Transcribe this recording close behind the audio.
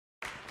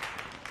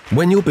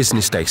When your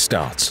business day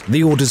starts,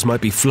 the orders might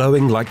be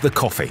flowing like the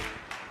coffee.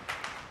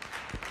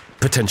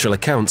 Potential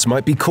accounts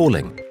might be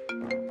calling.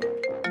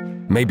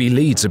 Maybe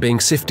leads are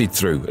being sifted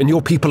through and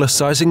your people are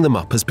sizing them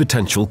up as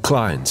potential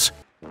clients.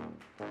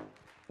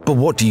 But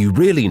what do you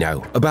really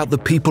know about the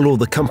people or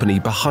the company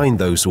behind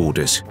those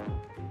orders?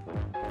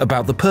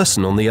 About the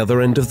person on the other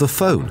end of the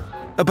phone?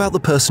 About the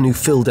person who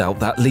filled out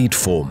that lead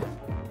form?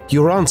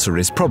 Your answer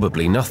is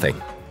probably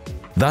nothing.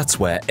 That's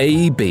where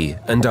AEB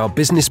and our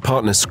business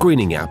partner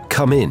screening app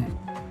come in.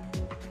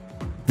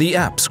 The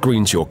app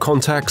screens your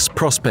contacts,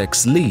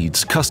 prospects,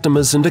 leads,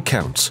 customers and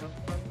accounts.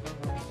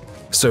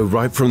 So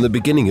right from the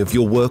beginning of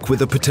your work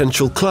with a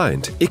potential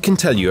client, it can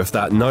tell you if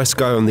that nice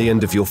guy on the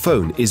end of your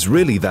phone is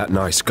really that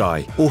nice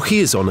guy, or he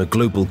is on a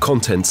global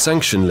content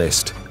sanction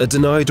list, a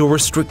denied or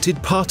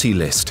restricted party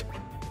list.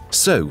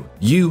 So,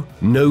 you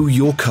know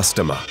your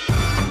customer.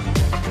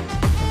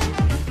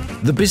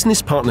 The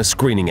Business Partner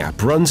Screening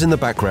app runs in the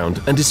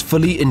background and is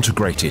fully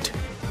integrated.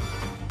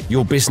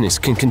 Your business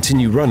can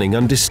continue running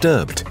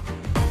undisturbed.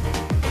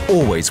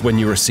 Always when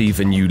you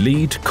receive a new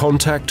lead,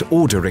 contact,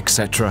 order,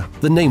 etc.,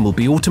 the name will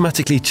be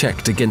automatically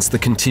checked against the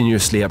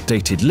continuously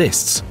updated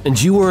lists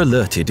and you are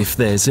alerted if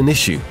there's an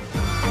issue.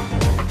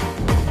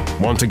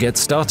 Want to get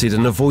started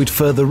and avoid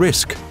further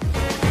risk?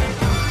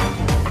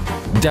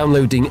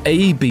 Downloading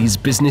AEB's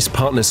Business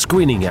Partner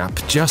Screening app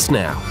just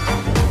now.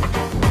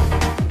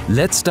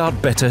 Let's start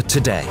better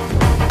today.